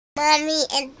Mommy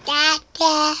and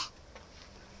Dada.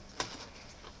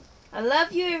 I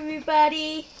love you,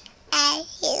 everybody. I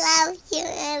love you,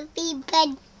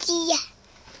 everybody.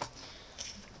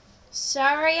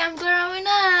 Sorry I'm growing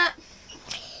up.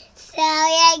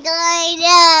 Sorry I'm growing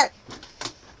up.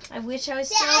 I wish I was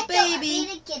still a baby.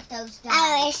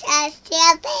 I wish I was still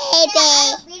a baby.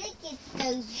 I don't really get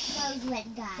those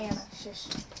red guys. Hannah, shush.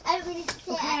 I don't really get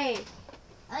Okay.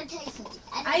 I'll tell you something.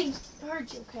 I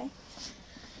heard you, okay?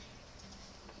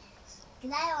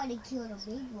 Because I already killed a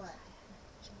big one.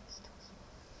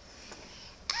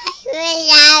 I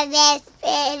wish I was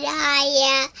been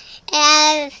higher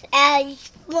and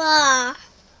small.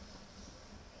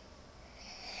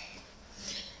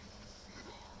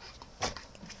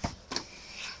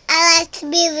 I like to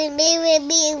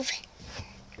move.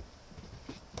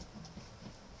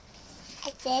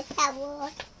 I said that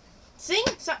word. Sing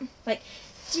something like,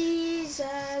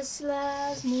 Jesus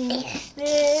loves me,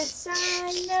 this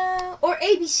I know. Or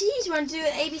ABCs. You want to do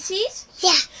it ABCs?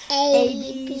 Yeah. A,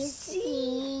 B,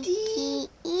 C, D,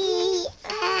 E,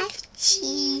 F,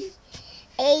 G,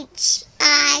 H,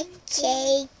 I,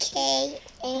 J, K,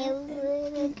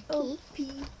 L, O, P,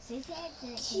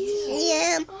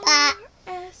 Q, R,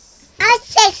 S. I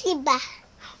say Simba.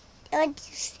 Don't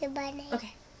you say my name?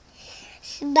 Okay.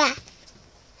 Simba.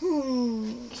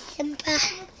 But Simba. then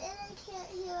I can't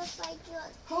hear if I do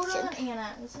it. Hold on,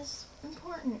 Anna. This is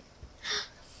important.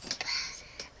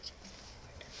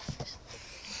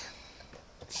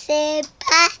 Simba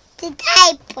the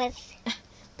diapers.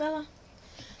 Bella.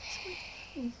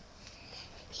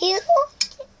 You?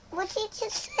 What did you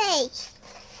say?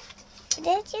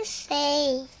 What did you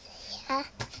say? Yeah.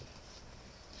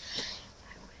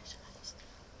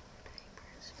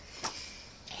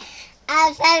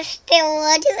 I still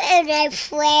want to in my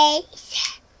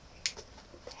place.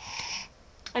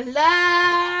 I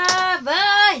love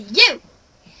you.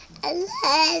 I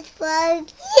love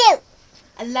you.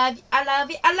 I love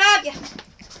you. I love you.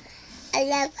 I love you. I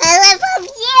love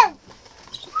you.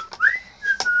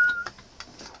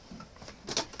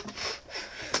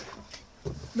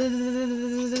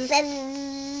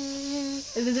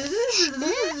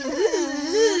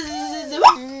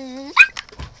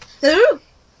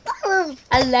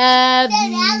 I love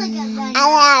Then you. I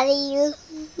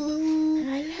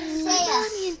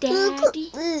love you.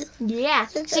 Daddy. Yeah.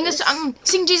 Sing a song.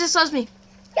 Sing Jesus Loves Me.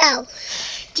 No.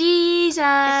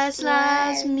 Jesus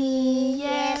loves me,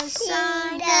 yes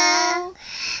I know.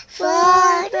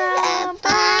 For the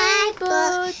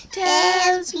Bible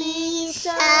tells me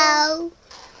so.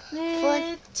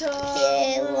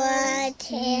 Little ones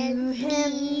to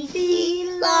him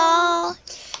belong.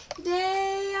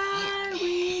 They are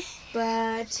weak,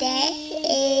 but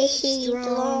he is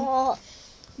strong.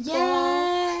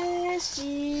 Yes,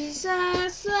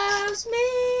 Jesus loves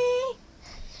me.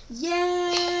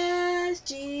 Yes,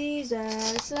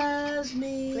 Jesus loves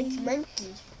me. What's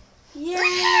monkey?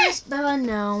 Yes, Bella,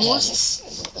 no.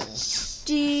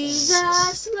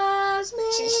 Jesus loves me.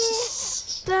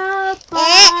 The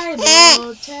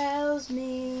Bible tells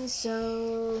me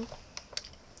so.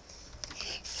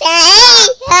 Say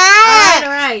All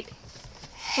right.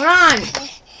 We're on.